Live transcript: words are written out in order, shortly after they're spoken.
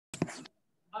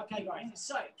Okay, guys,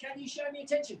 so can you show me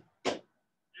attention?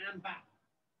 And back.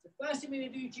 The first thing we're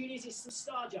going to do, juniors, is some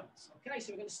star jumps. Okay,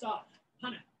 so we're going to start.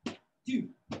 Hana, do,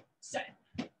 set,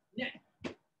 net,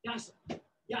 yasel,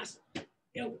 yasel,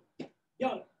 yoga,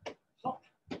 yoga, hop,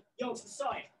 yoga to the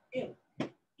side, il,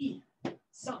 e,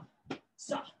 sam,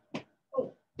 sa,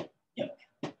 oh,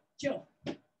 yoke, chill,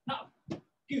 up,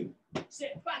 go,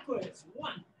 sit backwards,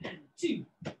 1 and 2,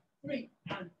 3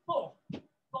 and 4,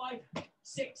 5,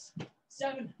 6,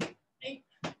 7, 8,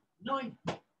 9,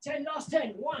 10, last 10,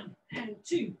 1 and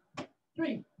 2,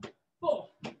 3, 4,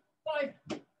 5,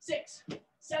 6,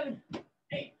 7,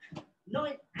 8,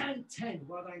 9, and 10.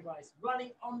 Well done, guys.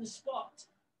 Running on the spot.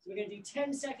 So we're going to do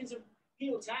 10 seconds of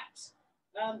heel taps.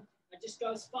 And just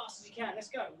go as fast as you can. Let's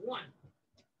go. 1,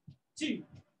 2,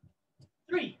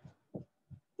 3,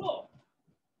 4,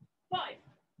 5,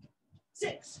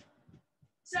 6,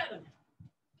 7,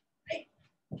 8,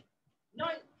 9,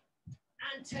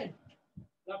 and 10.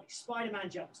 Lovely. Spider-Man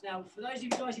jumps. Now, for those of you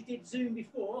guys who did Zoom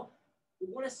before, we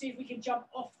want to see if we can jump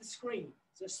off the screen.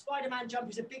 So a Spider-Man jump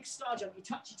is a big star jump. You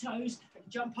touch your toes and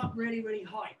jump up really, really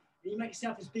high. And you make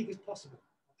yourself as big as possible.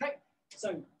 Okay?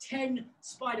 So 10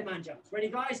 Spider-Man jumps. Ready,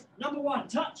 guys? Number 1,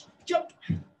 touch, jump.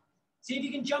 See if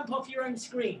you can jump off your own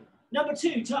screen. Number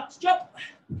 2, touch, jump.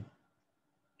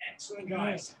 Excellent,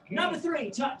 guys. Good. Number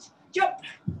 3, touch, jump.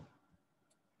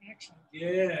 Excellent.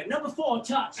 Yeah. Number 4,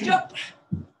 touch, jump.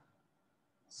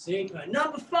 Super.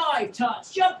 Number 5,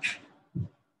 touch, jump.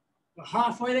 We're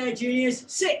halfway there, juniors.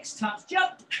 6, touch,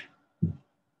 jump.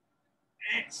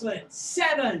 Excellent.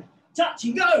 7, touch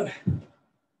and go.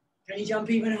 Can you jump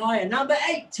even higher? Number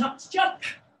 8, touch, jump.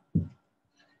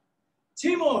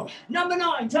 2 more. Number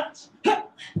 9, touch.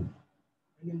 And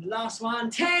then the last one,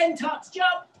 10, touch,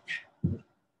 jump.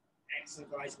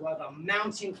 Excellent, guys. Well done.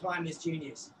 Mountain climbers,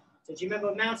 juniors. So do you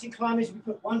remember mountain climbers? We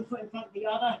put one foot in front of the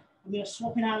other. And we're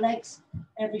swapping our legs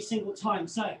every single time.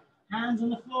 So hands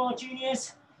on the floor,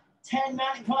 juniors. 10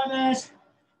 mountain climbers.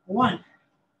 1,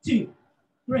 2,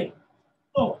 3,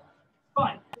 4,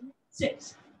 5,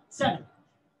 6, 7,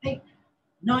 8,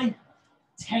 9,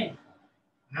 10.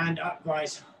 And up,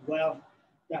 guys. Well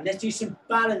done. Let's do some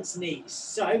balance knees.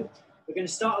 So we're going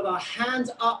to start with our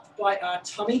hands up by our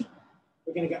tummy.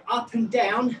 We're going to go up and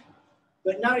down.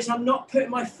 But notice I'm not putting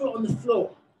my foot on the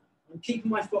floor. I'm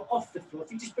keeping my foot off the floor.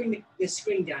 If you just bring the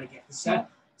screen down again. So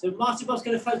Master Bob's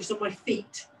going to focus on my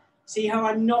feet. See how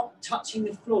I'm not touching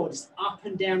the floor, just up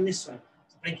and down this way.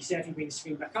 So thank you, Sarah, if you bring the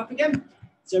screen back up again.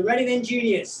 So ready then,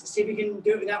 juniors. Let's see if we can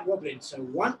do it without wobbling. So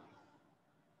 1,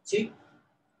 2,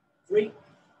 3,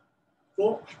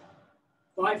 4,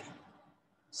 5,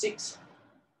 6,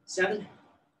 7,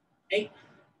 8,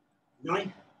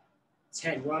 9,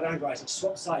 10. Well done, guys. Let's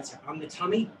swap sides. So on the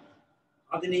tummy,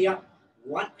 other knee up.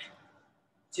 1,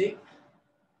 2,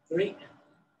 3,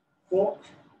 4,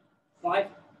 5,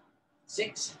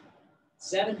 6,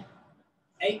 7,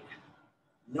 8,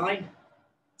 9,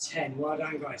 10. Well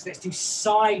done, guys. Let's do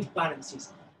side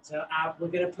balances. So we're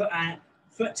going to put our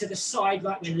foot to the side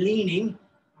like we're leaning,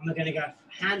 and we're going to go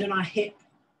hand on our hip,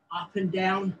 up and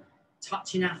down,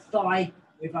 touching our thigh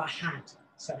with our hand.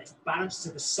 So let's balance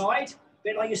to the side, a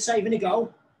bit like you're saving a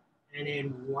goal. And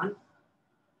then 1,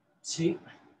 2,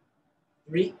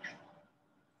 3,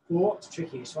 4, it's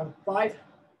tricky, this one, 5,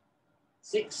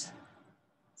 6,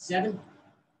 7,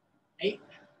 8,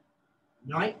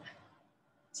 9,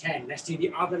 10. Let's do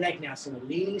the other leg now. So we're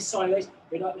leaning sideways, a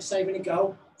bit like we're saving a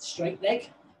goal, straight leg,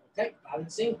 okay,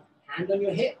 balancing, hand on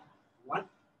your hip, 1,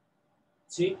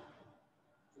 2,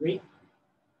 3,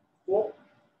 4,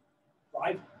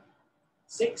 5,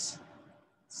 6,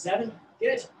 7,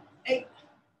 good, 8,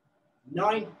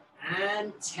 9,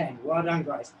 and 10. Well done,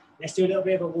 guys. Let's do a little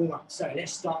bit of a warm up. So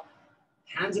let's start.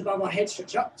 Hands above our head,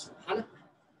 stretch up. So Hana,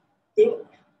 do,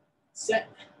 set,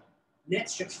 net,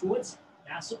 stretch forwards.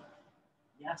 Yasel,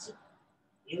 yasel,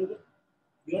 yoga.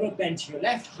 Yoga, bend to your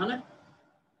left. Hana,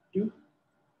 do,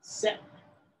 set,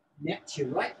 net to your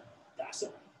right.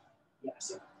 Yasel,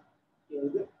 yasel,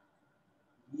 yoga.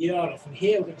 Yoga. From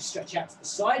here, we're going to stretch out to the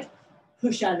side.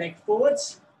 Push our leg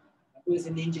forwards. That was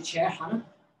a ninja chair. Hana,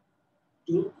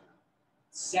 do,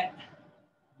 set,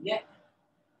 net,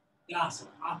 yasel,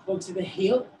 up onto the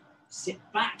heel, sit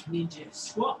back, ninja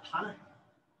squat, Hana,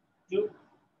 do,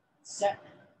 set,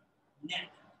 net,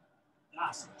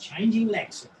 yasel, changing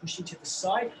legs, so pushing to the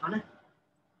side, Hana,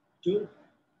 do,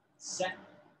 set,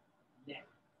 net,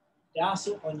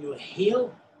 yasel on your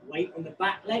heel, weight on the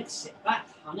back leg, sit back,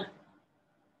 Hana,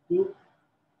 do,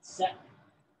 set,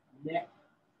 net,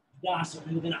 yasel,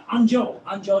 and we're going to unjol.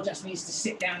 Unjol just means to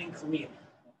sit down in Korean.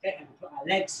 Okay, and we put our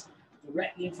legs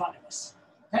directly in front of us.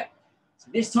 Okay, so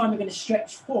this time we're going to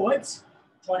stretch forwards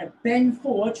Trying to bend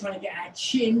forward, trying to get our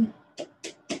chin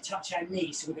to touch our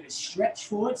knees. So we're going to stretch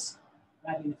forwards,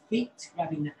 grabbing the feet,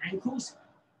 grabbing the ankles,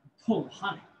 and pull,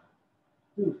 honey.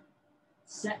 Good.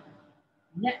 Set,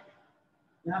 neck,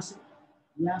 yasa,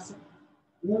 yasa,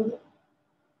 yoga.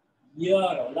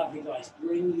 Yoga, lovely guys.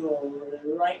 Bring your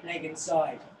right leg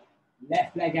inside,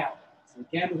 left leg out. So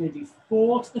again, we're going to do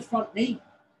 4 to the front knee,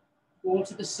 4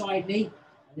 to the side knee,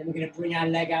 and then we're going to bring our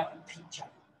leg out and peach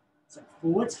up. So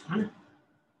forwards, Hannah.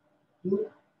 Good.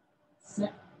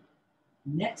 Set.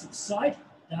 Net to the side.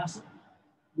 Yasa.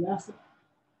 Yasa.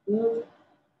 Good.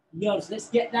 Yoga. So let's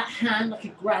get that hand like a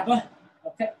grabber.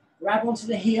 Okay. Grab onto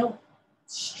the heel.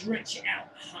 Stretch it out,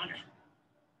 Hannah.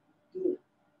 Good.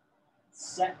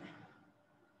 Set.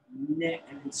 Net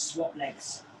and then swap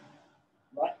legs.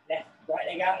 Right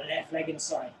leg out, left leg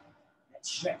inside. Let's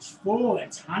stretch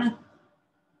forward, Hannah.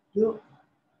 Good.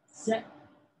 Set.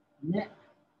 Net.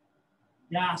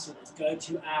 That's what. Let's go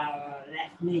to our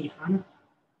left knee, Hannah.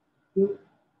 Good.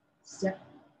 Set.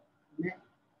 Net.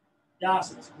 That's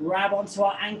what. Let's grab onto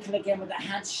our ankle again with the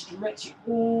hand. Stretch it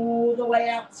all the way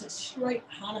out to straight,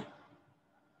 Hannah.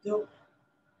 Good.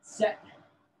 Set.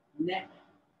 Net.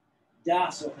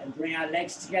 That's what. And bring our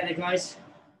legs together, guys.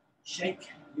 Shake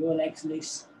your legs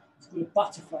loose. It's called a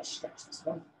butterfly stretch, this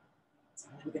one.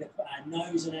 And then we're going to put our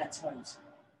nose on our toes.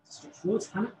 Stretch forwards,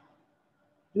 Hannah.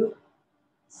 Good.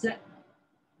 Set.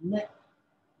 Neck.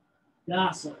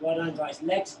 That's it. Well done, guys.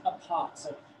 Legs apart.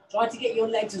 So try to get your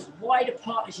legs as wide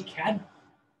apart as you can.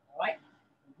 All right.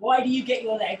 The wider you get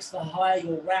your legs, the higher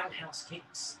your roundhouse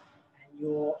kicks and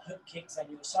your hook kicks and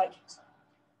your side kicks.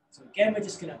 So again, we're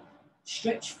just going to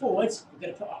stretch forwards. We're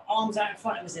going to put our arms out in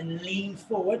front of us and lean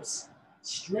forwards.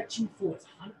 Stretching forwards.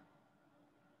 Hannah.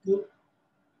 Good.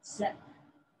 Set.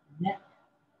 Neck.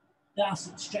 That's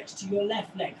it. Stretch to your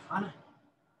left leg. Hannah.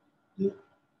 Good.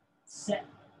 Set.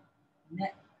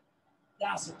 Neck.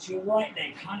 That's it. To your right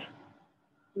leg. Hannah.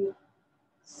 Good.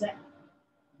 Set.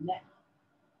 Neck.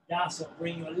 That's it.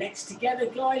 Bring your legs together,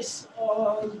 guys.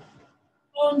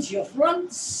 Onto your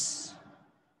fronts.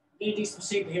 We're going to do some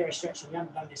superhero stretching. We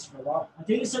haven't done this for a while. I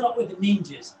do this a lot with the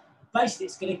ninjas. Basically,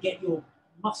 it's going to get your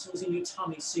muscles in your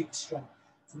tummy super strong.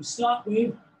 So we start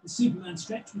with the Superman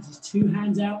stretch, which is 2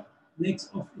 hands out, legs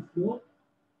off the floor.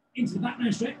 Into the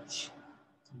Batman stretch.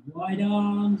 So wide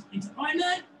arms into Iron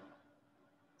Man.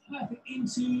 Perfect.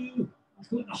 Into, I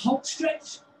call it the Hulk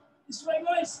stretch. This way,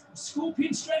 guys. The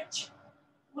Scorpion stretch.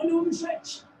 Wonder Woman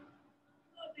stretch.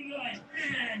 Lovely, guys.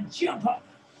 And jump up.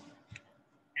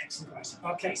 Excellent, guys.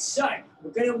 Okay, so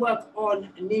we're going to work on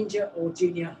ninja or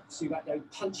junior Soo Bahk Do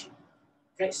punching.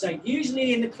 Okay, so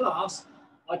usually in the class,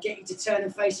 I get you to turn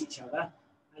and face each other,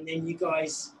 and then you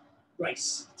guys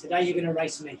race. Today, you're going to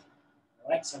race me.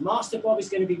 All right, so Master Bob is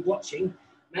going to be watching,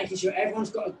 making sure everyone's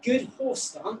got a good horse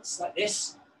stance like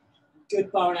this,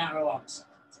 good bow and arrow arms.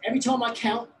 So every time I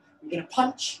count, we're going to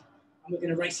punch, and we're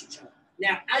going to race each other.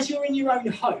 Now, as you're in your own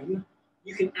home,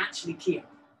 you can actually key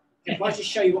up. Okay, if I just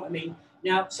show you what I mean.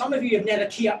 Now, some of you have never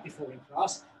key up before in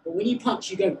class, but when you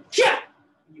punch, you go, yeah,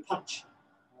 and you punch.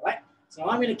 All right, so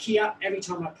I'm going to key up every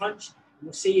time I punch, and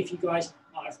we'll see if you guys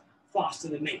are faster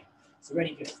than me. So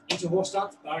ready, good. Into horse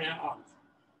stance, bow and out arms.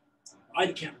 By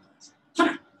the count, guys.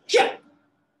 Ha, yeah.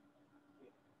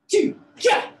 2,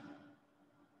 yeah.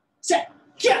 Set,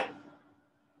 yeah.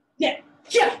 Yeah,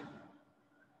 yeah.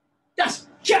 That's,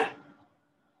 yeah.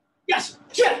 Yes,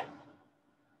 yeah.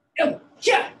 Elbow,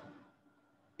 yeah.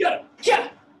 Yo, yeah.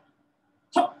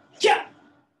 Hop, yeah.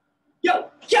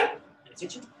 Yo, yeah. Pay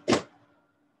attention.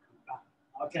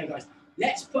 Okay, guys.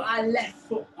 Let's put our left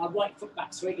foot, our right foot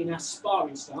back straight in our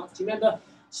sparring stance. Do you remember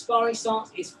sparring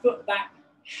stance is foot back,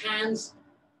 hands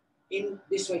in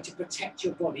this way to protect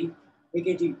your body. We're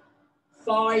going to do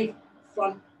 5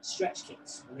 front stretch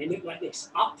kicks. And they look like this,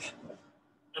 up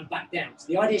and back down. So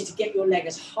the idea is to get your leg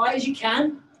as high as you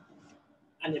can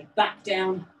and then back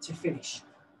down to finish.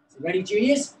 So ready,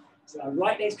 juniors? So our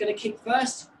right leg's going to kick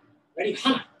first. Ready,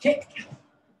 Hannah, kick.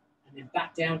 And then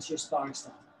back down to your sparring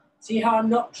stance. See how I'm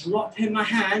not dropping my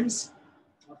hands?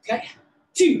 Okay,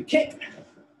 2, kick.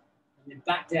 And then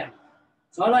back down.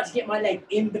 So I like to get my leg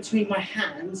in between my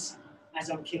hands as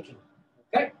I'm kicking.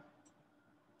 Okay,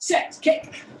 set,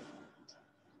 kick.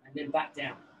 And then back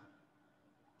down.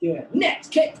 Good,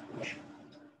 next kick.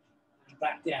 And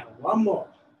back down, 1 more.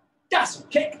 That's one,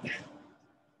 kick.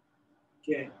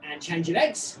 Good, and change your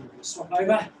legs. We're going to swap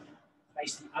over,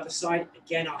 face the other side.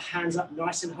 Again, our hands up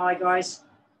nice and high, guys.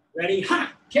 Ready,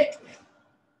 ha, kick.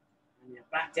 And then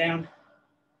back down,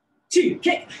 2,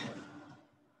 kick.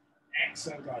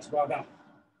 Excellent, guys, well done.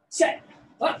 Set,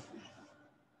 up.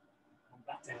 And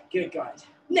back down, good, guys.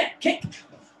 Neck, kick.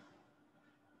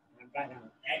 And Back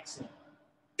down. Excellent.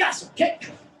 That's okay.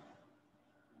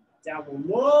 Down one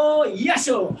more. Yes,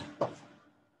 sir.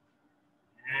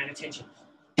 And attention.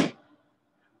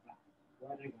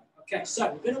 Okay,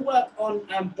 so we're going to work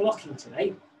on blocking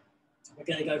today. We're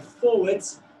going to go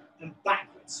forwards and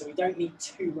backwards, so we don't need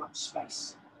too much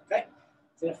space. Okay.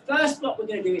 So the first block we're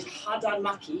going to do is hadan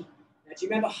maki. Now, do you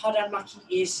remember hadan maki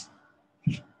is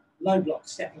low block,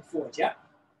 stepping forward, yeah?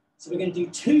 So we're going to do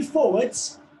 2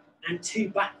 forwards and 2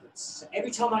 backwards. So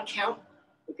every time I count,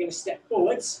 we're going to step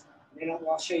forwards, and then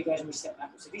I'll show you guys when we step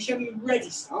backwards. So if you show me ready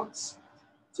stance,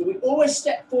 so we always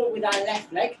step forward with our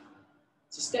left leg.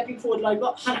 So stepping forward, low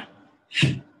block, hana.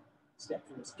 Step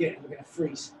forwards, good, and we're going to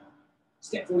freeze.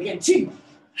 Step forward again, 2.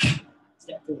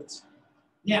 Step forwards.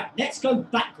 Now, let's go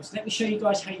backwards. Let me show you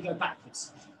guys how you go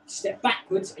backwards. Step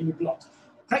backwards and you block.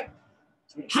 Okay?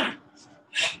 So, hana.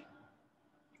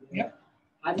 Yep.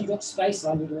 Have you got space?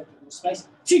 I need a little bit more space.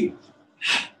 2.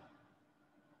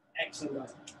 Excellent,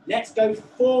 guys. Let's go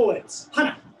forwards.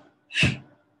 Hana.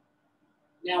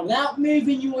 Now, without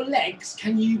moving your legs,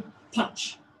 can you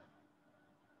punch?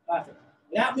 Perfect.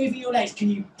 Without moving your legs, can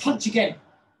you punch again?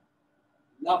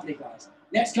 Lovely, guys.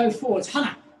 Let's go forwards.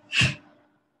 Hana.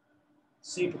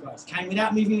 Super, guys.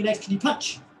 Without moving your legs, can you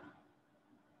punch?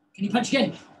 Can you punch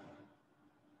again?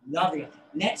 Lovely.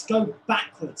 Let's go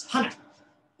backwards. Hana.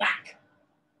 Back.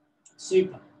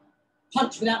 Super.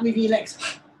 Punch without moving your legs.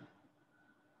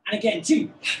 And again,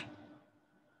 2.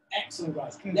 Excellent,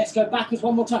 guys. Let's go backwards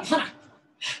one more time. Hana.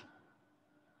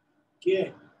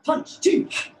 Good. Punch. 2.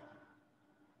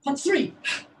 Punch. 3.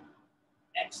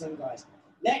 Excellent, guys.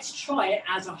 Let's try it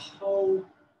as a whole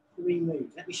 3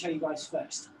 moves. Let me show you guys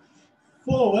first.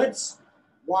 Forwards.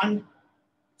 1,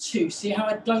 2. See how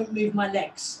I don't move my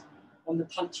legs on the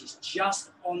punches, just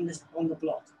on the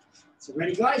block. So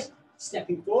ready, guys?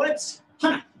 Stepping forwards.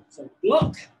 Hana. So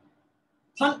block,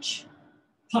 punch,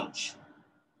 punch.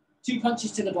 2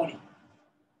 punches to the body.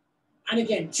 And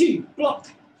again, 2. Block,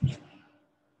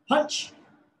 punch,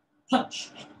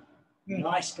 punch.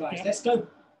 Nice, guys. Yeah. Let's go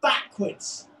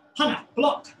backwards. Hana,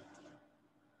 block.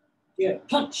 Good.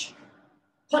 Punch,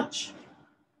 punch.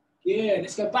 Good.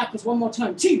 Let's go backwards one more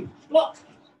time. 2. Block,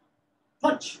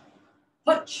 punch,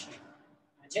 punch.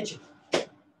 Attention.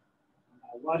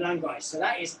 Well done, guys. So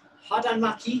that is hadan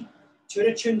maki,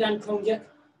 tura chundan kongyak,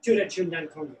 tura chundan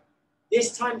kongyak.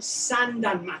 This time,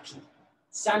 sandan maki.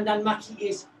 Sandan maki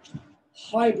is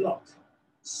high block.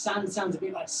 San sounds a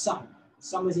bit like sun.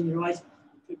 Sun was in your eyes.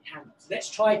 Put your hand up. So let's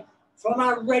try from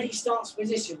our ready stance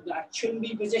position, that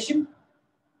chunbi position.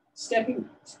 Stepping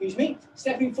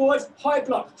forwards, high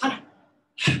block. Hana.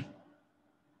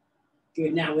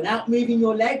 Good. Now, without moving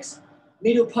your legs,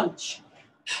 middle punch.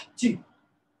 2.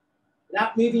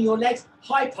 Without moving your legs,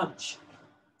 high punch.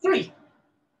 3.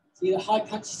 See the high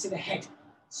punches to the head.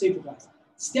 Super, guys.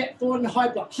 Step forward and high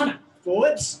block. Hana.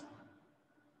 Forwards.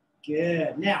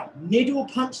 Good. Now, middle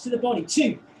punch to the body.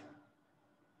 2.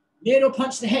 Middle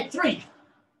punch to the head. 3.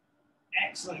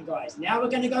 Excellent, guys. Now we're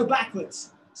going to go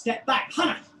backwards. Step back.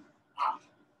 Hana. Up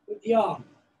with the arm.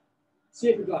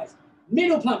 Super, guys.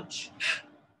 Middle punch.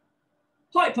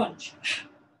 High punch.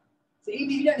 So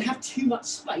even if you don't have too much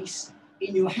space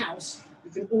in your house,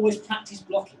 you can always practice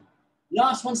blocking.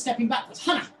 Last one, stepping backwards.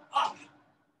 Hana. Up.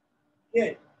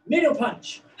 Good. Middle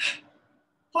punch.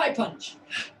 High punch.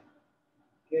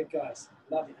 Good, guys.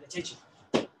 Lovely. And attention.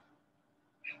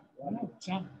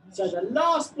 So the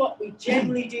last block we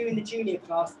generally do in the junior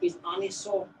class is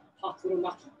aniso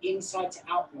pakuromaki, inside to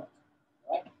out block.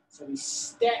 Right? So we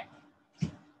step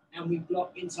and we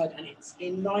block inside, and it's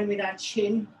in line with our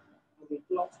chin, and we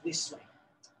block this way.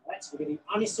 Right? So we're going to do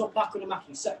aniso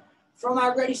pakuromaki. So from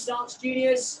our ready stance,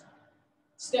 juniors,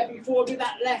 stepping forward with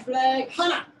that left leg.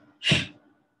 Hana.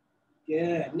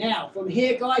 Good. Now from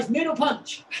here, guys, middle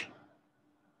punch.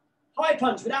 High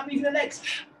punch without moving the legs.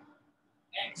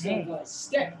 Excellent, guys.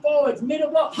 Step forwards, middle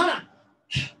block, hana.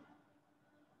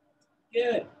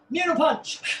 Good. Middle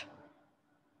punch.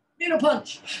 Middle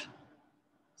punch.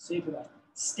 Super, guys.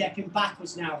 Stepping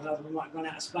backwards now, otherwise we might run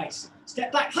out of space.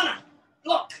 Step back, hana.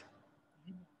 Block.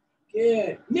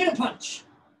 Good. Middle punch.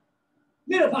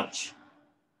 Middle punch.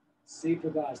 Super,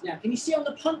 guys. Now, can you see on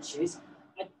the punches,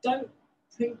 I don't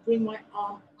bring my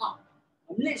arm up.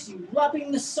 I'm literally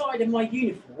rubbing the side of my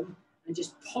uniform and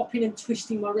just popping and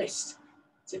twisting my wrist.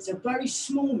 So it's a very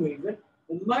small movement.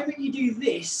 The moment you do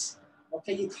this,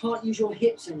 okay, you can't use your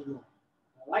hips anymore.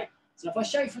 All right? So if I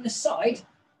show you from the side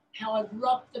how I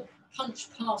rub the punch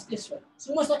past this way, it's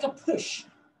almost like a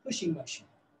pushing motion.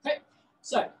 Okay?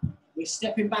 So we're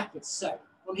stepping backwards. So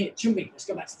from here, chumbi, let's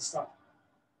go back to the start.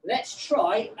 Let's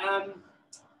try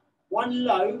one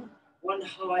low, one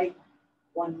high,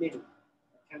 one middle.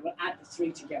 Okay, we'll add the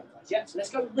 3 together, guys. Yeah, so let's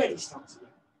go ready stance again.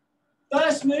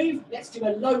 First move, let's do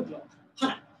a low block.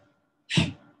 Hana.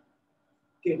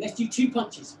 Good, let's do 2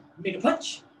 punches. Middle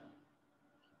punch,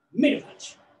 middle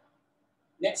punch.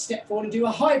 Let's step forward and do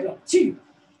a high block. 2.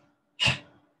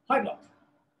 High block.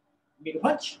 Middle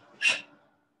punch.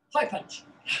 High punch.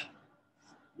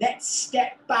 Let's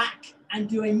step back and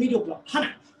do a middle block.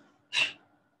 Hana.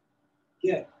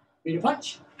 Good. Middle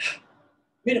punch.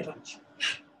 Middle punch.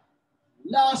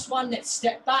 Last one, let's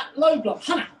step back. Low block.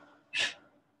 Hana.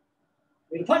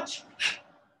 Middle punch.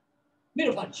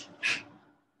 Middle punch.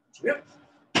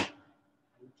 Okay,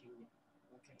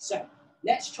 so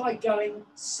let's try going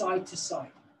side to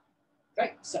side.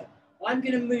 Okay, so I'm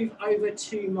going to move over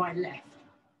to my left,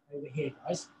 over here,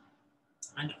 guys.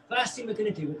 And the first thing we're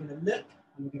going to do, we're going to look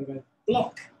and we're going to go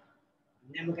block.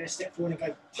 And then we're going to step forward and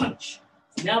go punch.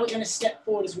 So now we're going to step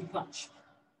forward as we punch.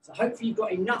 So hopefully you've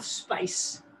got enough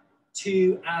space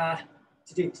to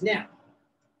do this. Now,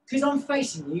 because I'm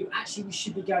facing you, actually we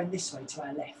should be going this way to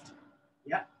our left.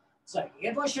 Yeah. So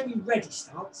if I show you ready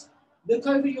stance, look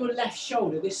over your left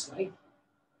shoulder this way.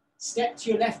 Step to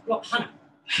your left block, Hana.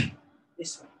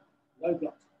 This way, low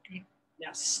block.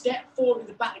 Now step forward with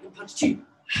the back leg and punch 2.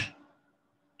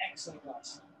 Excellent,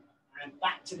 guys. And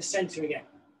back to the center again.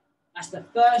 That's the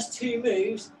first 2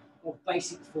 moves of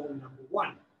basic form number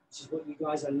 1, which is what you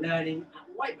guys are learning at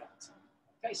the white belt.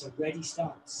 Okay, so ready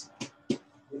stance.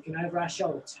 Looking over our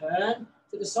shoulder, turn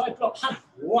to the side block, Hana.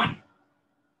 1.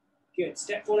 Good,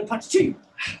 step forward and punch 2.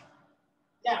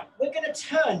 Now, we're going to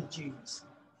turn, juniors.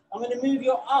 I'm going to move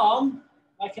your arm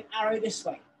like an arrow this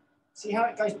way. See how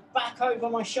it goes back over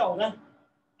my shoulder?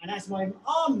 And as my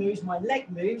arm moves, my leg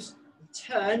moves, we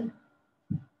turn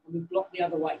and we block the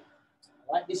other way.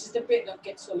 All right, this is the bit that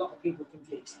gets a lot of people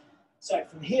confused. So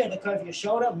from here, look over your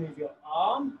shoulder, move your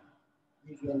arm,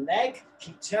 move your leg,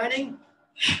 keep turning,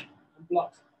 and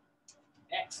block.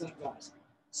 Excellent, guys.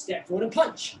 Step forward and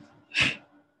punch.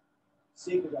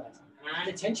 Super, guys. And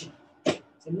attention.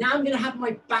 So now I'm going to have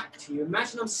my back to you.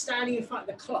 Imagine I'm standing in front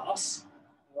of the class,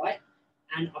 all right?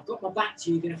 And I've got my back to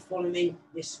you. You're going to follow me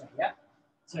this way, yeah?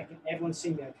 So can everyone see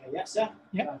me okay, yeah, sir?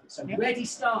 Yeah. So ready,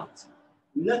 start.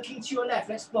 Looking to your left,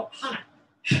 let's block.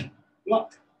 Hana.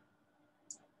 Block.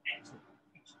 Excellent.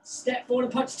 Step forward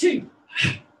and punch 2.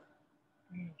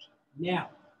 Now,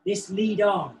 this lead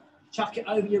arm, chuck it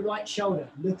over your right shoulder.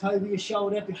 Look over your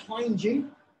shoulder behind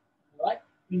you, all right?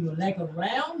 Bring your leg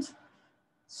around.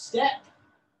 Step.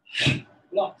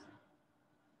 Block.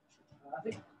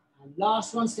 Perfect. And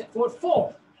last one, step forward,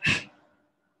 4.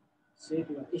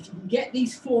 Super. If you can get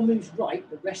these 4 moves right,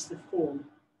 the rest of the form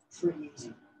is pretty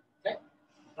easy. Okay?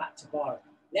 Back to bar.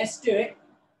 Let's do it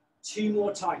 2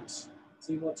 more times.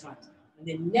 2 more times. And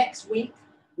then next week,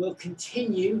 we'll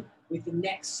continue with the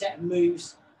next set of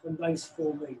moves from those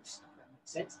 4 moves. That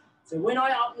makes sense. So when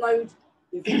I upload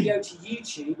the video to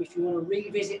YouTube, if you want to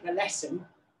revisit the lesson,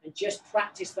 and just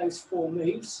practice those 4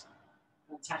 moves.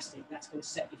 Fantastic. That's going to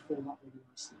set your form up really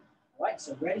nicely. All right,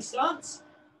 so ready, stance.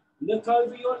 Look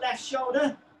over your left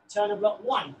shoulder. Turn and block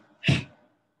 1.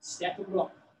 Step and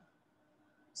block.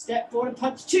 Step forward and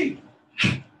punch 2.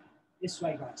 This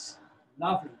way, guys.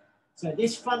 Lovely. So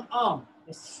this front arm,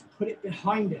 let's put it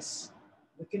behind us.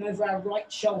 Looking over our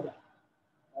right shoulder.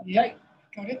 Okay,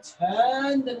 got it.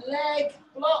 Turn the leg,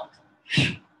 block.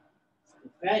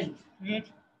 Bend. Good.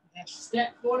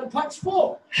 Step forward and punch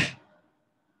 4.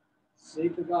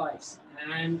 Super, guys.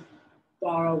 And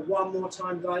borrow 1 more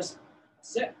time, guys.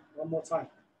 That's it. 1 more time.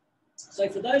 So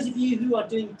for those of you who are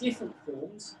doing different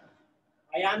forms,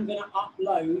 I am going to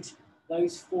upload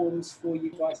those forms for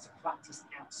you guys to practice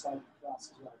outside the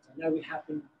class as well. So I know we have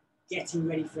been getting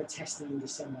ready for a testing in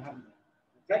December, haven't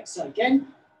we? Okay, so again,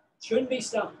 Chunbi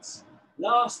stance.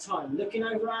 Last time, looking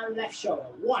over our left shoulder.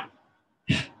 1.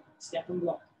 Step and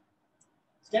block.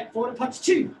 Step forward and punch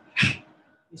 2.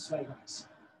 This way, guys.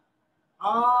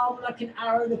 Arm like an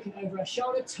arrow, looking over our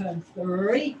shoulder. Turn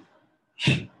 3.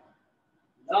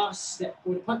 Last step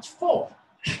forward and punch 4.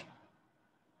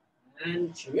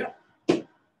 And cheerio.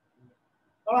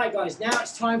 All right, guys, now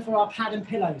it's time for our pad and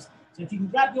pillows. So if you can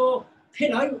grab your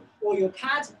pillow or your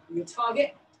pad or your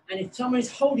target, and if someone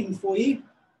is holding for you,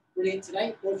 brilliant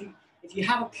today, or if you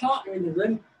have a partner in the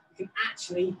room, you can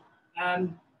actually, you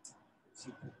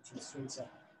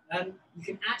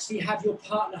can actually have your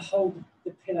partner hold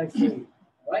the pillow for you,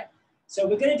 all right? So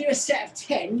we're going to do a set of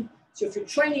 10. So if you're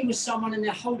training with someone and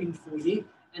they're holding for you,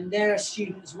 and they're a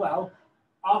student as well,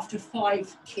 after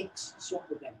 5 kicks, swap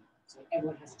with them. So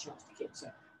everyone has a chance to kick. So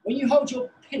when you hold your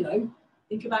pillow,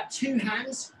 think about 2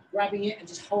 hands, grabbing it and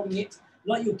just holding it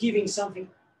like you're giving something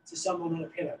to someone on a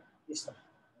pillow, this way,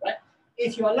 all right?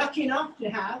 If you are lucky enough to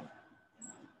have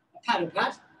a paddle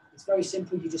pad, it's very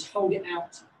simple. You just hold it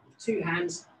out with 2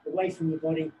 hands away from your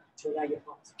body to allow your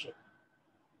heart to kick.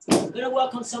 We're going to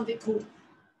work on something called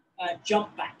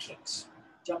jump back kicks.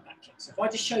 Jump back kicks. So if I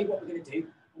just show you what we're going to do,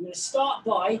 I'm going to start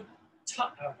by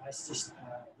this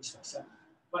way. So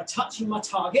by touching my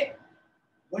target.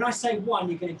 When I say 1,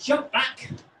 you're going to jump back,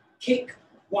 kick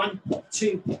 1,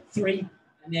 2, 3,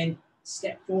 and then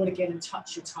step forward again and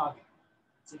touch your target.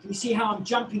 So can you see how I'm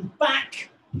jumping back,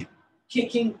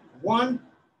 kicking 1,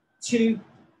 2,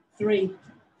 3,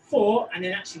 4, and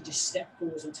then actually just step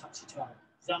forwards and touch your target.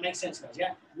 Does that make sense, guys?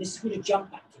 Yeah? And this is called a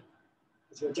jump back kick,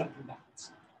 because you're jumping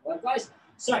backwards. All right, guys?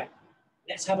 So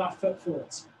let's have our foot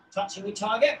forwards. Touching your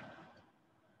target.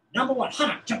 Number 1,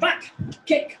 hammer, jump back,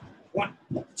 kick, 1,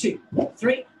 2,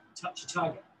 3, touch your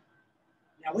target.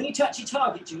 Now, when you touch your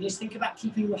target, juniors, think about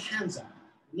keeping your hands up.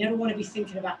 You never want to be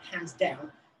thinking about hands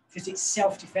down, because it's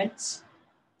self-defense,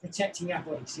 protecting our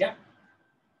bodies, yeah?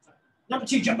 So, number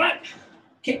 2, jump back,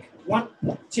 kick, 1,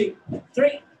 2,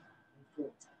 3, 4.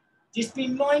 Just be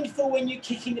mindful when you're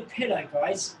kicking the pillow,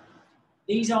 guys.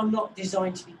 These are not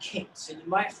designed to be kicked, so you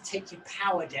might have to take your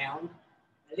power down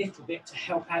a little bit to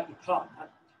help out your partner.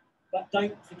 But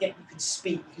don't forget you can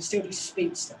speed. You can still do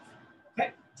speed stuff.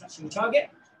 Okay, touching the target.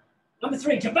 Number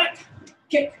 3, jump back,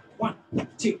 kick, 1,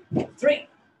 2, 3. And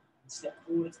step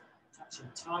forward, touching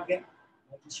the target,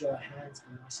 making sure our hands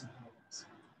are nice and high.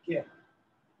 Good.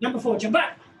 Number 4, jump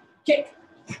back, kick,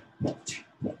 1, 2,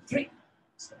 3.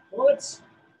 Step forwards.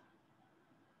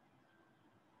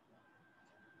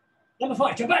 Number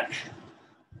 5, jump back,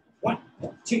 1,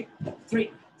 2,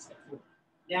 3. Step forward.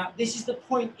 Now, this is the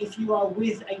point, if you are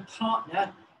with a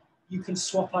partner, you can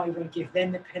swap over and give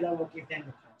them the pillow or give them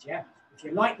the pad, yeah? If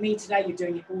you're like me today, you're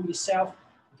doing it all yourself,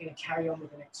 you're going to carry on with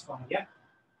the next 5, yeah?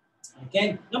 And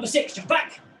again, number 6, jump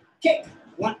back, kick,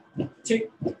 1,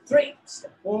 2, 3,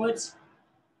 step forwards,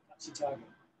 touch your target.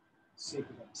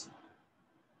 Super guys.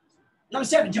 Number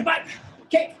 7, jump back,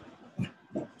 kick,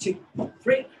 1, 2,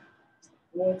 3, step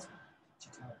forwards, touch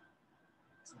your target.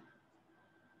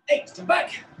 8, jump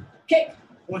back, kick,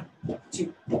 1,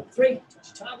 2, 3,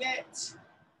 touch your target.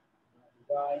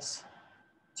 Guys.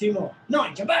 2 more.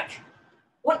 9, jump back.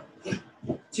 1,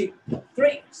 2,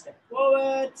 3, step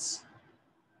forwards.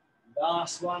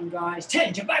 Last one, guys.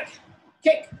 10, jump back.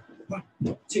 Kick. 1,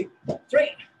 2, 3.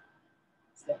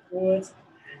 Step forwards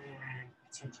and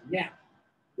attention. Now,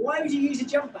 why would you use a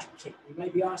jump back kick? You may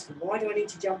be asking, why do I need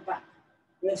to jump back?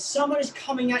 Well, if someone is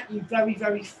coming at you very,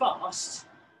 very fast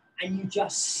and you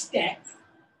just step,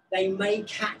 they may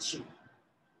catch you.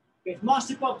 If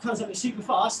Master Bob comes at me super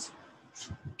fast,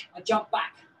 I jump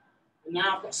back. And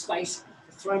now I've got space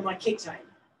to throw my kicks at him.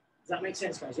 Does that make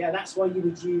sense, guys? Yeah, that's why you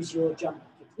would use your jump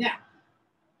back kick. Now,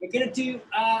 we're going to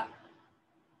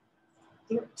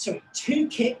do 2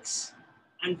 kicks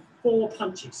and 4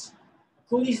 punches. I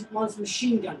call these ones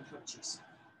machine gun punches.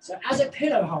 So as a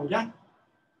pillow holder,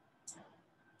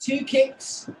 2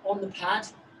 kicks on the pad,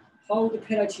 hold the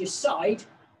pillow to your side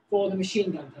for the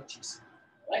machine gun punches.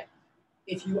 All right?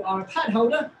 If you are a pad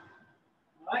holder,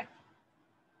 all right,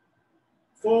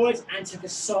 forward and to the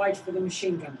side for the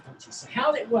machine gun punches. So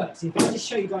how it works, if I just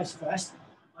show you guys first,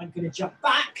 I'm going to jump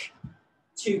back,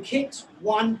 2 kicks,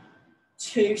 1,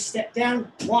 2, step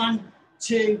down, 1,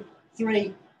 2,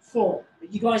 3, 4.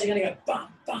 But you guys are going to go bum,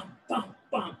 bum, bum,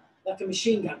 bum, like a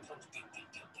machine gun punch, bum, bum,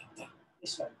 bum, bum, bum,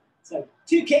 this way. So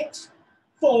 2 kicks,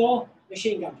 4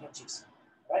 machine gun punches,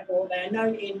 right? Or they are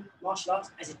known in martial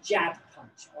arts as a jab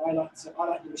punch. I like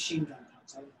the machine gun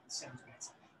punch. I think it sounds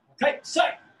better. Okay, so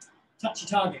touch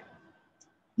your target.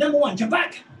 Number 1, jump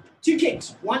back, 2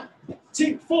 kicks, 1,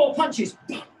 2, 4 punches,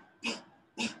 bum, bum,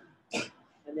 bum, bum,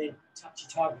 and then touch your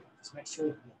target. Just make sure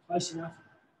you're close enough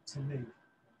to move.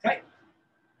 Okay,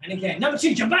 and again, number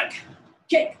 2, jump back,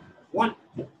 kick, 1,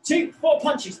 2, 4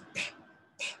 punches.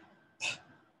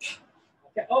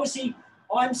 Okay, obviously,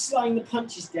 I'm slowing the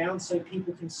punches down so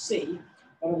people can see,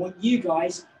 but I want you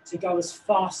guys to go as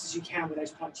fast as you can with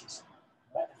those punches.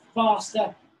 Right? The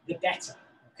faster, the better.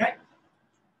 Okay.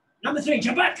 Number 3,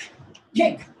 jump back,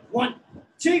 kick, 1,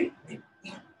 2,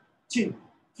 1, 2,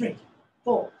 3,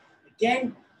 4.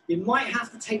 Again, you might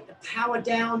have to take the power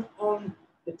down on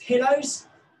the pillows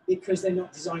because they're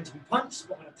not designed to be punched,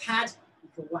 but on a pad, you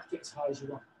can whack it as hard as you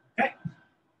want. Okay.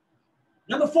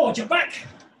 Number 4, jump back,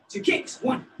 2 kicks,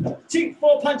 1, 2,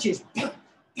 4 punches.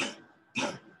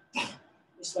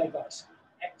 This way, guys.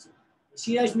 Excellent. You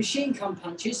see those machine gun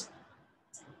punches?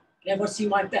 Can everyone see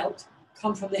my belt?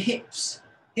 Come from the hips,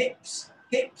 hips,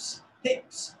 hips,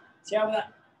 hips. See how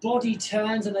that body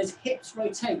turns and those hips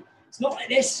rotate? It's not like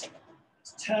this.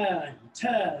 It's turn,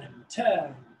 turn,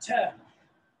 turn, turn.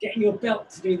 getting your belt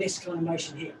to do this kind of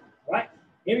motion here. All right,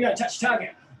 here we go, touch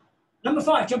target. Number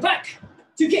 5, jump back,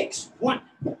 2 kicks, 1,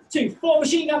 2, 4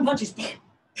 machine gun punches.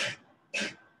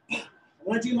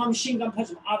 When I do my machine gun punch,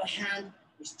 my other hand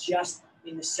is just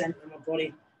in the center of my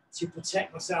body to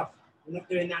protect myself. I'm not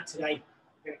doing that today.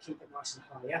 I'm going to keep it nice and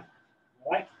high, yeah?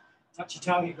 All right? Touch your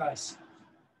target, guys.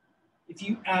 If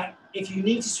you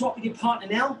need to swap with your partner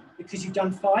now, because you've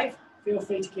done 5, feel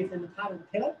free to give them the pad and the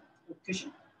pillow or the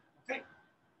cushion. Okay?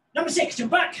 Number 6,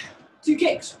 jump back. 2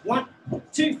 kicks. 1,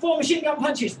 2, 4 machine gun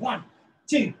punches. 1,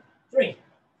 2, 3,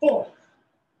 4.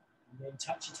 And then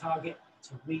touch your target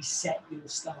to reset your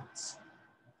stance.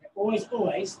 Always,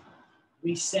 always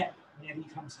reset whenever you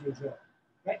come to your drill.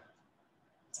 Okay?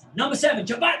 Number 7,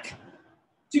 jump back.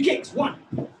 2 kicks.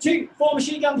 1, 2, 4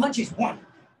 machine gun punches. 1,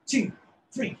 2,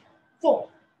 3, 4.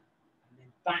 And then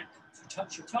back to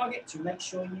touch your target to make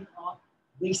sure you are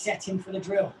resetting for the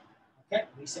drill. Okay?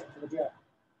 Resetting for the drill.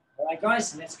 All right,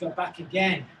 guys, let's go back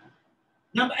again.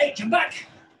 Number 8, jump back.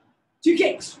 2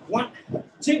 kicks. 1,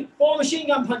 2, 4 machine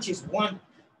gun punches. 1,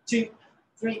 2,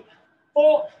 3,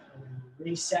 4.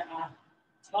 Reset our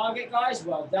target, guys.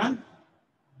 Well done.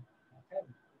 Okay,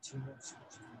 2 more.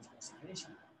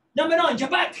 Number 9,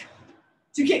 jump back.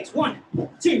 2 kicks. 1,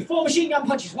 2, 4 machine gun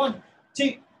punches. 1,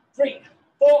 2, 3,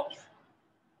 4.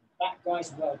 Back,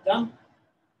 guys. Well done.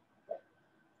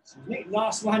 So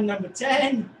last one, number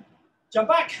 10. Jump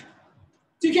back.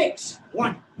 2 kicks.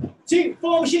 1, 2,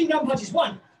 4 machine gun punches.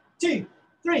 1, 2,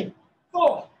 3,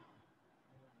 4.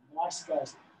 Nice,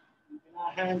 guys. Keeping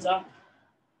our hands up.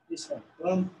 This way,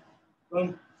 boom,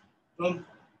 boom, boom,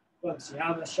 boom. See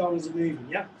how the shoulders are moving,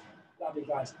 yeah? Lovely,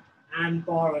 guys. And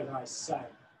borrow, guys. So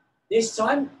this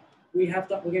time we're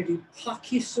going to do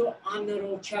pakiso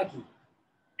anaro chagi,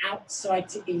 outside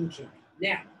to in kick.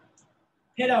 Now,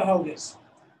 pillow holders.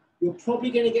 You're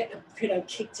probably going to get the pillow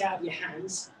kicked out of your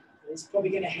hands, and it's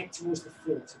probably going to head towards the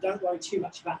floor. So don't worry too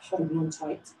much about holding on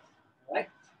tight. All right.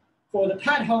 For the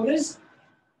pad holders,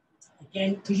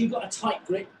 again, because you've got a tight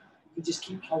grip, you just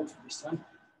keep hold for this time.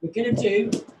 We're going to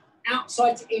do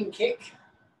outside to in kick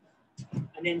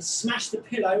and then smash the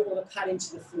pillow or the pad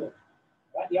into the floor.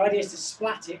 Right? The idea is to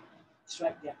splat it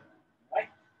straight down. Right?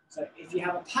 So if you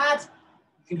have a pad,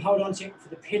 you can hold on to it for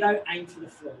the pillow, aim for the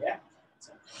floor. Yeah.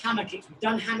 So hammer kicks. We've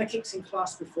done hammer kicks in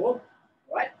class before.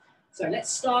 Right? So let's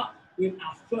start with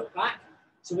our foot back.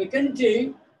 So we're going to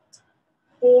do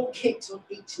 4 kicks on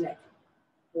each leg.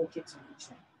 4 kicks on each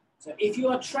leg. So if you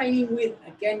are training with,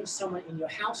 again, someone in your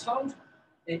household,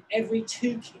 then every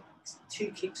two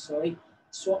kicks,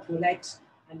 swap your legs,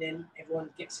 and then everyone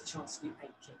gets a chance to do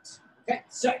 8 kicks. Okay,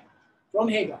 so from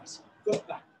here, guys, foot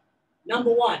back.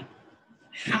 Number 1,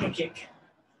 hammer kick,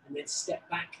 and then step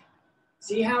back.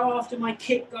 See how after my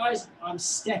kick, guys, I'm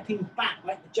stepping back,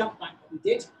 like the jump back that we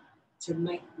did, to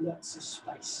make lots of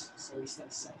space, so we stay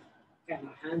safe. Okay,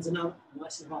 now hands are now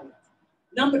nice and high.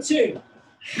 Number 2,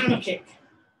 hammer kick.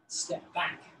 Step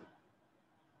back.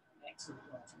 Excellent,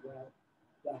 guys. Well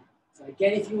done. So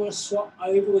again, if you want to swap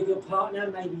over with your partner,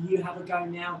 maybe you have a go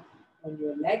now on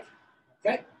your leg.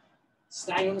 Okay.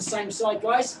 Staying on the same side,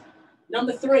 guys.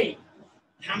 Number 3,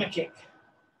 hammer kick.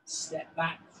 Step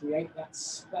back, create that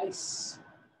space.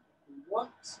 You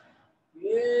want.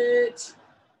 Good.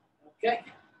 Okay.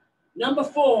 Number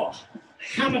 4,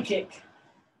 hammer kick.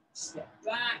 Step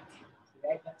back,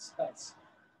 create that space.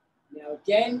 Now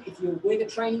again, if you're with a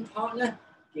training partner,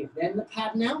 give them the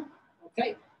pad now, okay?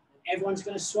 And everyone's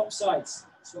going to swap sides,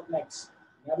 swap legs.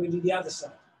 Now we do the other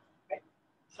side, okay?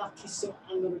 Pakiso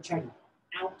anaro chagi,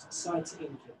 outside to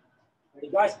in kick. Ready,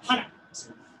 guys? Hana.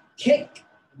 So kick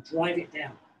and drive it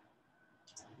down.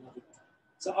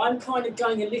 So I'm kind of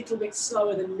going a little bit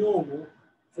slower than normal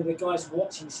for the guys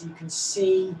watching, so you can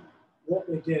see what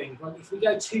we're doing. If we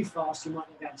go too fast, you might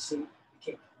not be able to see the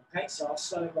kick, okay? So I'll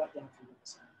slow it right down for you.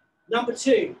 Number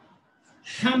 2,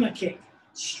 hammer kick,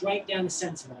 straight down the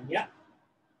center line, yeah?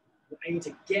 We're aiming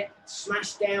to get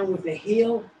smashed down with the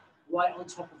heel right on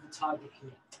top of the target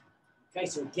here. Okay,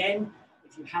 so again,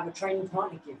 if you have a training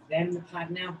partner, give them the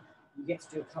pad now. You get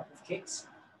to do a couple of kicks.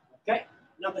 Okay,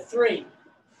 number 3,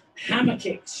 hammer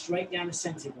kick, straight down the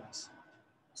center, guys.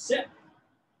 That's it.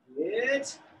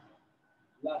 Good.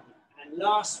 Lovely. And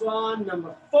last one,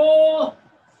 number 4,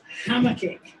 hammer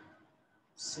kick.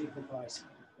 Super, guys.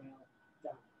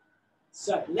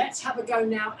 So let's have a go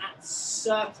now at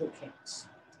circle kicks.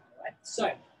 All right. So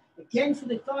again, for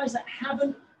the guys that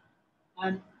haven't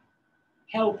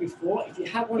held before, if you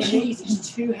have one of these,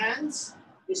 it's 2 hands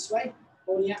this way.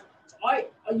 Holding out. So I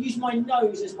use my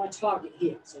nose as my target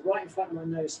here. So right in front of my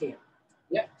nose here.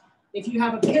 Yep. If you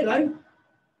have a pillow,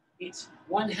 it's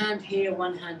 1 hand here,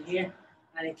 1 hand here.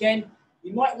 And again,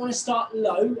 You might want to start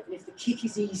low, and if the kick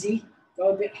is easy, go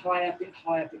a bit higher, a bit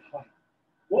higher, a bit higher.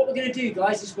 What we're going to do,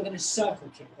 guys, is we're going to circle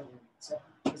kick. So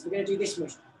we're going to do this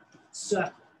motion,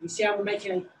 circle. You see how we're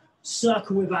making a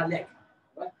circle with our leg,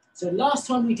 right? So last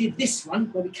time we did this one,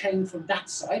 where we came from that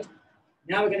side.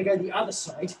 Now we're going to go the other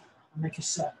side and make a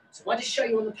circle. So if I just show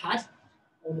you on the pad,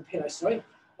 on the pillow, sorry,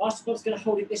 Master Bob's going to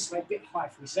hold it this way, a bit higher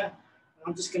for you, sir. And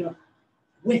I'm just going to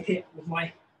whip it with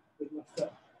my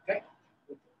foot, okay?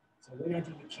 So when I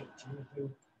do the kick, you want to bring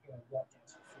right down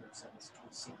to the floor, so let's try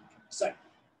to see. So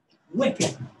whip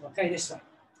it, okay, this way.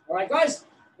 All right, guys,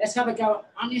 let's have a go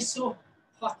at Aniso,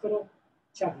 Hakuro,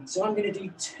 Chuggy. So I'm going to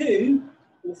do 2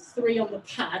 or 3 on the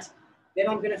pad, then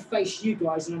I'm going to face you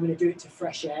guys and I'm going to do it to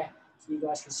fresh air so you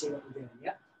guys can see what we're doing,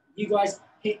 yeah? You guys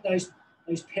hit those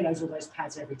pillows or those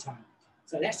pads every time.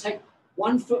 So let's take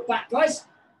 1 foot back, guys.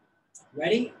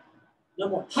 Ready?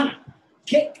 Number 1, hana,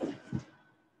 kick, and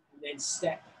then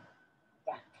step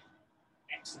back.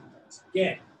 Excellent, guys.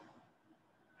 Good.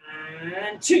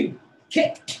 And 2,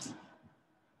 kick,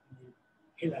 and then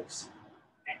pillows.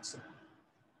 Excellent.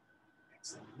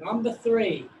 Excellent. Number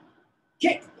 3,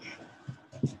 kick.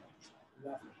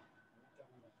 Lovely.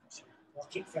 I'll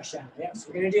kick fresh out. Yeah. So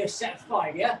we're going to do a set of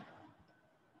 5, yeah?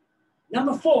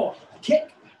 Number 4,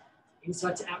 kick,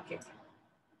 inside to out kick.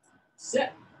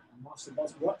 Set. Master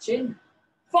Bob's watching.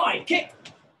 5, kick.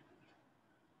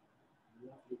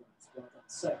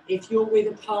 So if you're with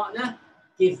a partner,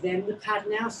 give them the pad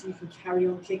now so you can carry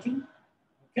on kicking.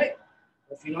 Okay.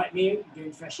 Or if you're like me, you're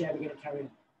doing fresh air, we're going to carry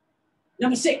on.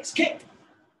 Number 6, kick.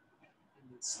 And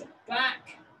then step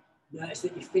back. Notice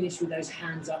that you finish with those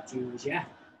hands up, juniors, yeah?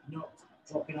 Not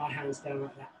dropping our hands down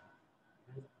like that.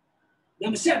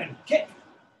 Number 7, kick.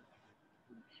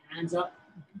 Hands up.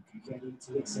 Ready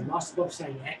to get some. Master Bob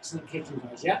saying excellent kicking,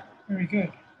 guys, yeah? Very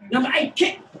good. Number 8,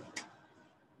 kick.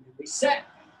 And reset.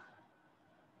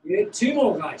 Good. 2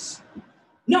 more, guys.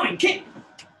 9, kick.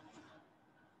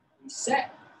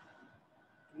 Reset.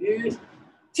 Good.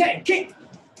 10, kick.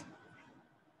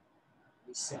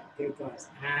 Reset. Good, guys.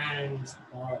 And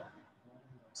borrow.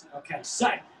 Okay, so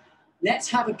let's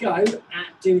have a go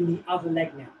at doing the other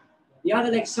leg now. The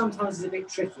other leg sometimes is a bit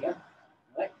trickier,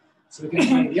 right? So we're going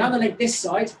to do the other leg this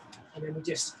side, and then we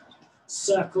just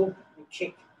circle and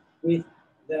kick with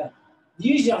the,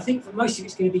 usually I think for most of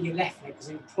it's going to be your left leg, because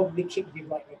you probably kick with your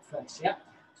right leg first, yeah?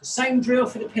 So same drill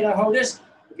for the pillow holders.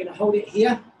 We're going to hold it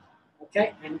here,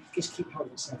 okay? And just keep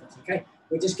holding it so that's okay.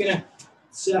 We're just going to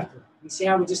circle. You see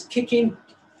how we're just kicking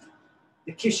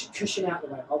the cushion out of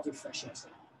the way. I'll do fresh air.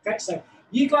 Okay, so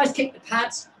you guys kick the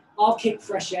pads, I'll kick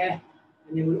fresh air,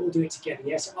 and then we'll all do it together,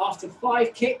 yeah? So after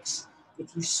 5 kicks,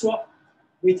 if you swap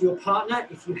with your partner,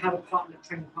 if you have a partner,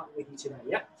 training partner with you today,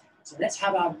 yeah? So let's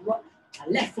have our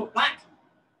left foot back.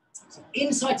 So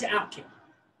inside to out kick.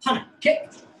 Hana,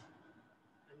 kick.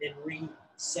 And then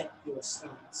reset your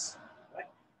stance, right?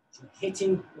 So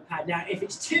hitting the pad. Now, if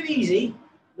it's too easy,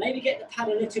 maybe get the pad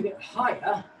a little bit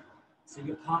higher so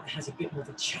your partner has a bit more of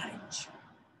a challenge.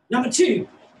 Number 2,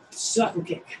 circle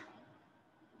kick.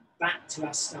 Back to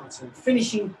our stance. So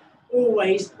finishing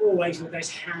always with those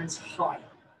hands high.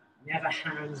 Never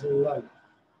hands low.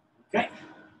 Okay.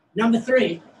 Number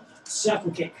 3,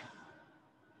 circle kick.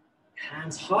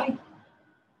 Hands high.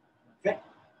 Okay.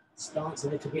 Stance a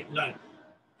little bit low.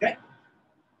 Okay.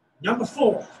 Number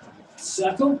 4,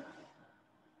 circle.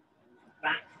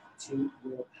 Back to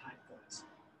your pad, guys.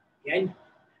 Again,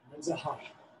 hands are high.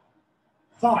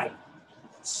 5,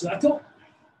 circle.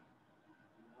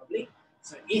 Lovely.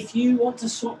 So if you want to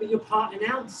swap with your partner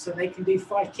now, so they can do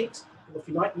 5 kicks, or if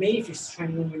you like me, if you're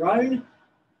training on your own,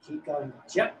 keep going,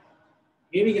 guys. Yep.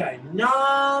 Here we go.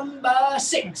 Number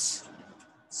 6,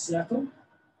 circle.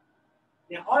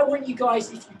 Now, I want you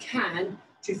guys, if you can,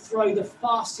 to throw the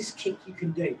fastest kick you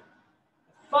can do.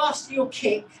 The faster your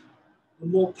kick, the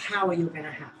more power you're going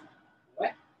to have. All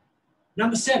right?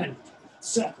 Number 7,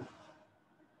 circle.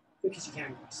 Quick as you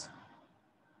can, guys.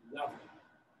 Lovely.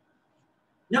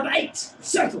 Number 8,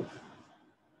 circle.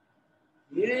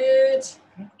 Good.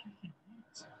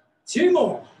 2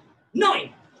 more.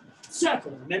 9,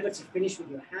 circle. Remember to finish with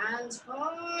your hands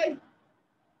high.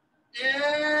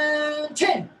 And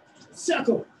 10,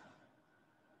 circle.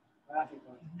 Perfect.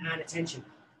 And attention.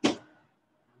 All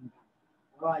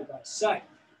right, guys. So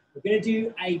we're going to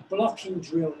do a blocking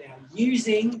drill now,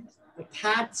 using the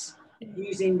pads,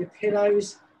 using the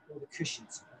pillows or the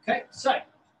cushions. Okay, so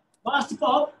Master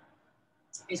Bob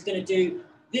is going to do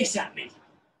this at me.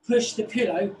 Push the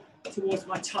pillow towards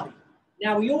my tummy.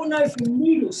 Now, we all know from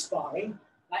noodle sparring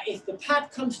that if the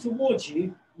pad comes towards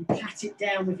you, you pat it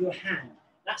down with your hand.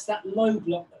 That's that low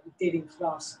block that we did in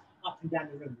class up and down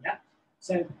the room, yeah?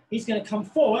 So he's going to come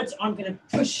forwards. I'm going to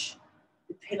push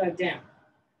the pillow down.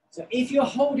 So if you're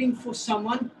holding for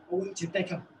someone, I want you to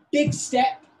take a big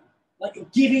step, like you're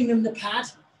giving them the pad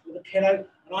or the pillow,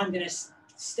 and I'm going to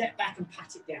step back and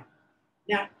pat it down.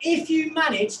 Now, if you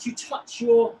manage to touch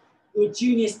your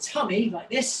junior's tummy like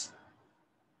this,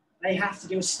 they have to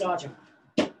do a star jump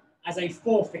as a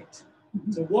forfeit.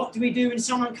 So what do we do when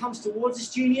someone comes towards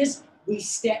us, juniors? We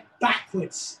step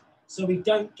backwards so we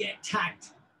don't get tagged.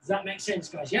 Does that make sense,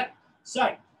 guys? Yep.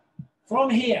 So from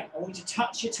here, I want you to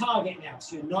touch your target now.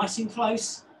 So you're nice and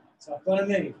close. So I've got to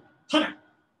move. Hunter,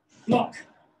 block.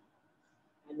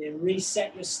 And then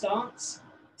reset your stance.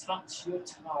 Touch your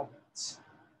target.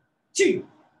 2,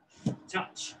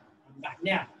 touch, and back.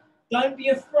 Now, don't be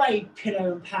afraid,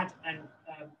 pillow and pad and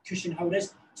cushion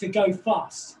holders, to go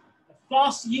fast. The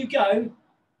faster you go,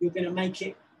 you're going to make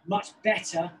it much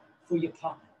better for your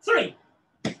partner. 3,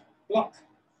 block,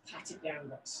 pat it down,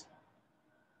 guys.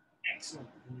 Excellent.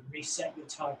 And reset your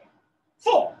target.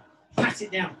 4, pat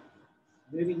it down.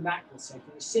 Moving backwards. So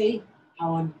can you see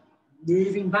how I'm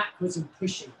moving backwards and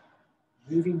pushing?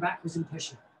 Moving backwards and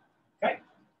pushing. Okay.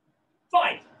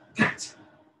 5, pat.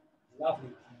 Lovely.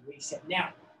 And reset.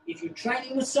 Now, if you're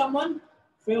training with someone,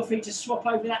 feel free to swap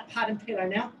over that pad and pillow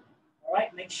now. All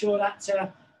right. Make sure that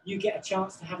you get a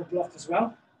chance to have a block as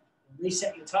well. And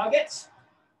reset your targets.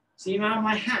 See now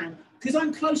my hand, because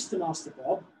I'm close to Master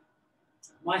Bob,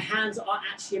 my hands are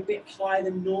actually a bit higher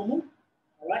than normal.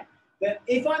 All right. But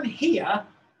if I'm here,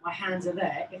 my hands are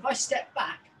there. If I step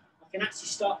back, I can actually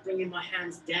start bringing my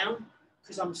hands down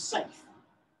because I'm safe.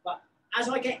 But as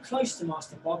I get close to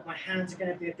Master Bob, my hands are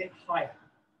going to be a bit higher.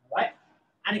 All right.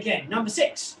 And again, number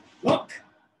 6, lock.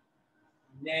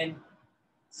 And then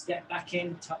step back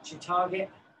in, touch your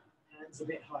target, hands a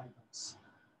bit higher.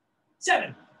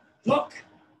 7, lock.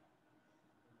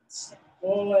 Step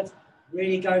forward,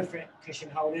 really go for it, cushion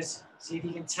holders. See if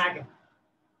you can tag them.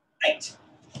 8,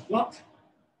 lock.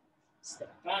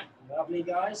 Step back, lovely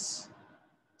guys.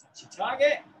 Touch your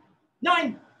target.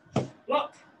 9,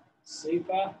 lock.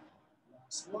 Super.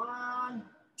 Last one.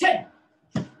 10.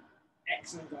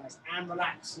 Excellent, guys. And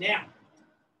relax. Now,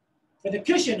 for the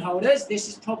cushion holders, this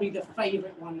is probably the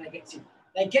favorite one they get to.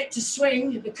 They get to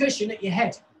swing the cushion at your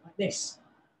head, like this.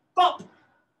 Bop.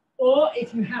 Or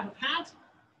if you have a pad,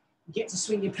 you get to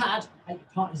swing your pad at your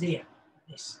partner's ear, like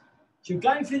this. So you're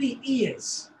going for the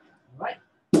ears, all right?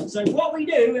 So what we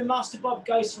do when Master Bob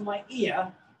goes for my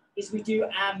ear is we do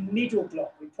our middle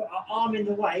block. We put our arm in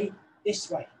the way, this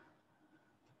way.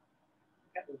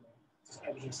 Just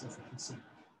over here so if you can see.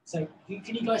 So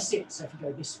can you guys sit? So if you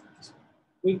go this way.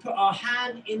 We put our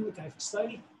hand in, we go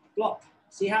slowly, block.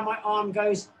 See how my arm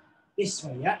goes this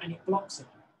way, yeah? And it blocks it.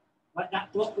 Like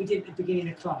that block we did at the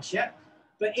beginning of class, yeah?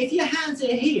 But if your hands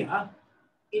are here,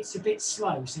 it's a bit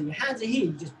slow. So your hands are here,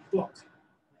 you just block.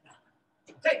 Like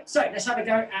that. Okay, so let's have a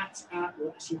go at,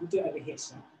 well, actually, we'll do it over here.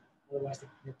 So otherwise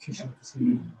the cushion is going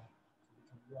to be in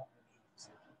the way.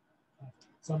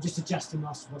 So I'm just adjusting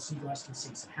Master Bob so you guys can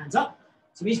see. So hands up.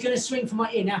 So he's going to swing for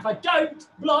my ear. Now, if I don't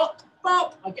block,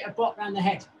 bop, I get a bop around the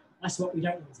head. That's what we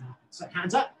don't want to happen. So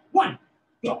hands up. 1,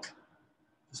 block.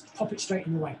 Just pop it straight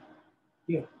in the way.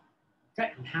 Here.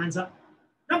 Okay, and hands up.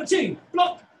 Number 2,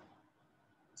 block.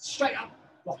 Straight up,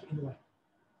 block it in the way.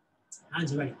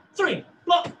 Hands are ready. 3,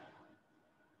 block.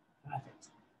 Perfect.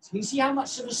 So you see how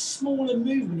much of a smaller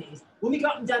movement it is. When we go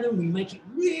up and down the room, we make it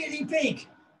really big.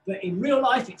 But in real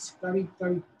life, it's very,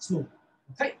 very small.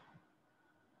 Okay.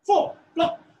 4,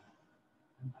 block.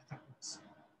 And back upwards.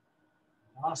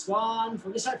 Last one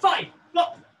from this side. 5,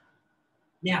 block.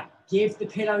 Now, give the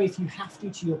pillow if you have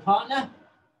to your partner.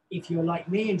 If you're like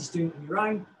me and just doing it on your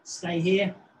own, stay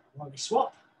here while they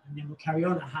swap, and then we'll carry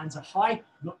on. Our hands are high,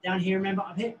 not down here, remember,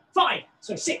 up here. 5,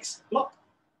 so 6, block,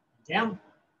 down.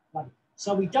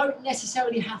 So we don't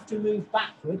necessarily have to move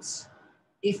backwards.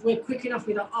 If we're quick enough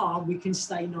with our arm, we can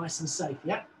stay nice and safe,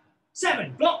 yeah?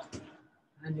 7, block,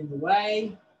 hand in the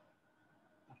way,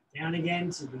 back down again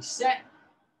to reset.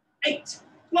 8,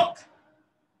 block,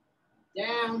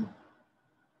 down.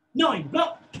 9,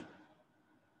 block.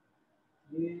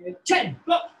 10,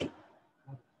 block.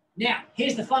 Now,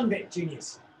 here's the fun bit,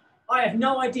 juniors. I have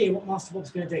no idea what Master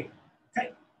Bob's going to do.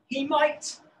 Okay, he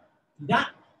might do that,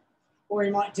 or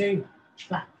he might do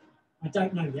that. I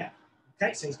don't know yet.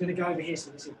 Okay, so he's going to go over here.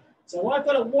 So I've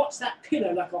got to watch that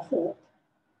pillow like a hawk.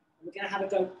 And we're going to have a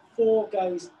go 4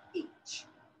 goes each.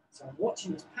 So I'm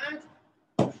watching this pad.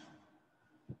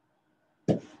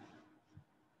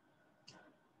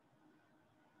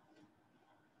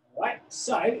 Right,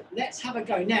 so let's have a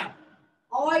go. Now,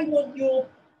 I want your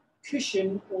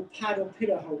cushion or pad or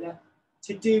pillow holder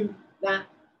to do that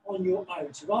on your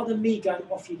own. So rather than me going,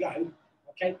 off you go,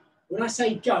 okay? When I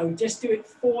say go, just do it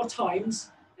 4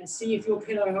 times and see if your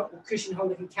pillow or cushion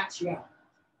holder can catch you out.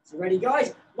 So ready,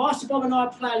 guys? Master Bob and I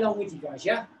play along with you guys,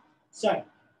 yeah? So,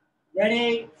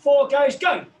 ready, 4 goes,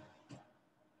 go!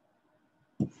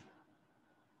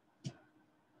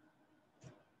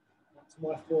 That's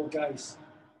my 4 goes.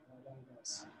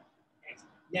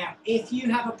 Now, if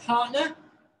you have a partner,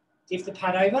 give the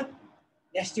pad over.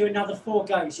 Let's do another 4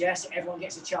 goes, yeah? So everyone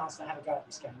gets a chance to have a go at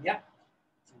this game, yeah?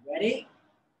 So ready?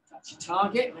 Touch your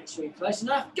target, make sure you're close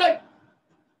enough. Go!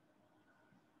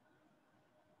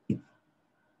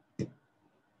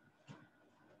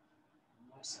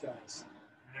 Nice, guys.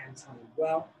 And time.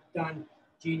 Well done,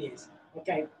 juniors.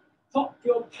 Okay, pop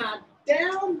your pad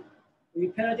down. Put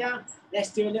your pillow down.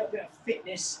 Let's do a little bit of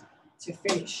fitness to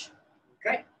finish.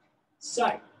 Okay?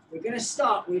 So, we're going to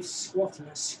start with squatting.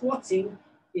 Now, squatting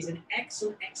is an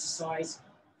excellent exercise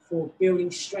for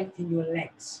building strength in your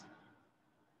legs.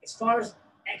 As far as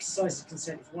exercise is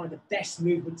concerned, it's one of the best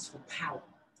movements for power.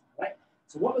 Right?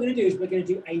 So what we're going to do is we're going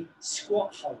to do a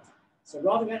squat hold. So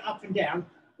rather than going up and down,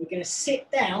 we're going to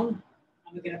sit down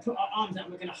and we're going to put our arms out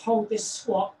and we're going to hold this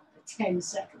squat for 10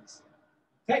 seconds.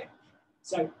 Okay?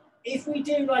 So if we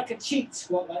do like a cheat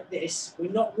squat like this,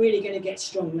 we're not really going to get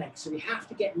strong legs. So we have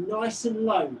to get nice and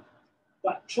low.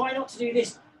 But try not to do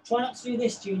this. Try not to do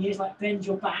this, juniors, like bend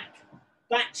your back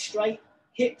straight,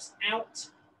 hips out,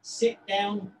 sit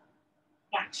down,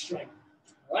 back straight.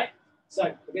 All right?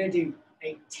 So we're going to do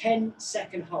a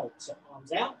 10-second hold. So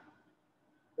arms out.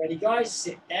 Ready, guys?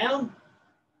 Sit down.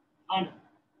 Ana.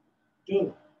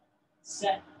 Do.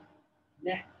 Set.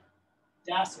 Neck.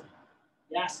 Dasa.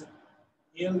 Yasa.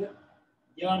 Yoga.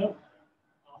 Yada.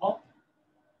 Hop.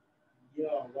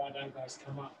 Yo, well done, guys.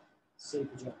 Come up.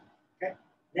 Super job. Okay.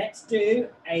 Let's do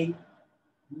a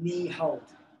knee hold.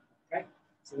 Okay.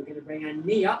 So we're going to bring our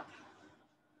knee up.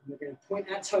 And we're going to point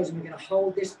our toes and we're going to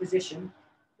hold this position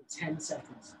for 10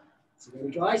 seconds. So ready,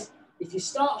 guys? If you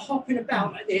start hopping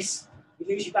about like this, you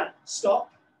lose your balance.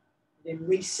 Stop. And then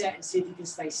reset and see if you can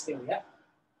stay still, yeah?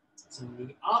 So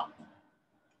knee up.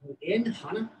 Hold in.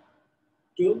 Hana.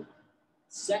 Do.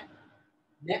 Set.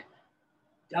 Net.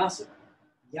 Dasa.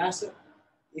 Yasa.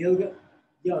 Yoga.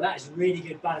 Yo, that is really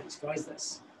good balance, guys.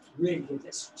 That's really good.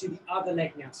 Let's do the other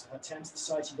leg now. So I'll turn to the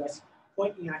side, you guys.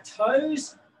 Pointing our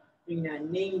toes. Bringing our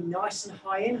knee nice and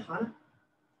high in. Hana.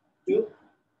 Do.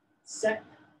 Set.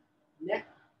 Net.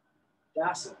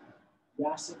 Dasa.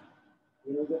 Yasa.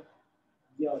 Yoga.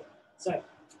 Yoga. So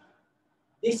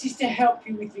this is to help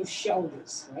you with your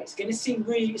shoulders. Right? It's going to seem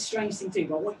really a strange thing to do,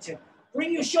 but I want you to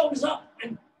bring your shoulders up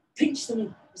and pinch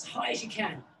them as high as you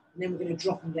can. And then we're going to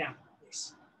drop them down.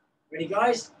 This. Ready,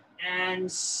 guys?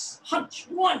 And hunch.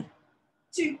 1,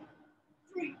 2,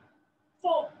 3,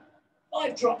 4,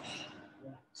 5. Drop.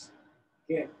 Relax.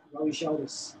 Good. Roll your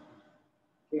shoulders.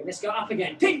 Good. Let's go up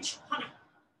again. Pinch. Hana.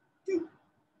 2.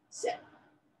 Set.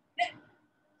 Net.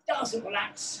 Doesn't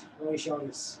relax. Roll your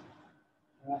shoulders.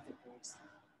 Perfect, guys.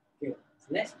 Good. So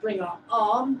let's bring our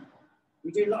arm.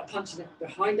 We do a lot of punching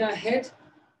behind our head.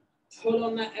 Pull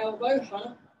on that elbow.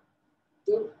 Hana.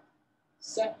 Do.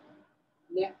 Set.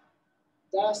 Net.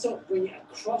 Dasa. Bring it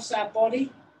across our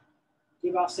body.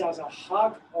 Give ourselves a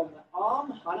hug on the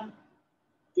arm. Hana.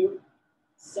 Do.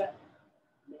 Set.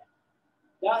 Net.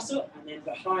 Dasa. And then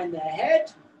behind their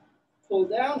head. Pull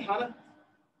down. Hana.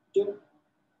 Do.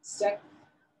 Set.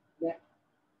 Net.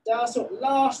 Dasa.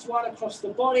 Last one across the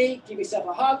body. Give yourself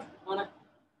a hug. Hana.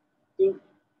 Do.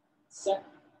 Set.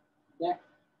 Net.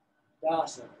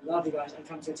 Dasa. Lovely, guys. And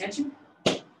come to attention.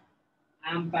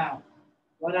 And bow.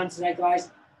 Well done today,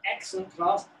 guys. Excellent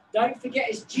class. Don't forget,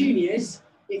 as juniors,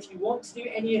 if you want to do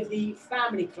any of the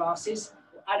family classes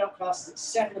or adult classes at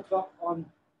 7 o'clock on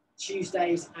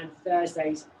Tuesdays and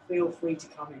Thursdays, feel free to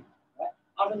come in. Right?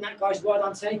 Other than that, guys, well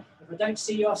done today. If I don't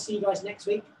see you, I'll see you guys next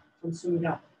week from Soo Bahk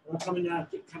Do. I'll come and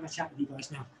have a chat with you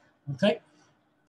guys now. Okay.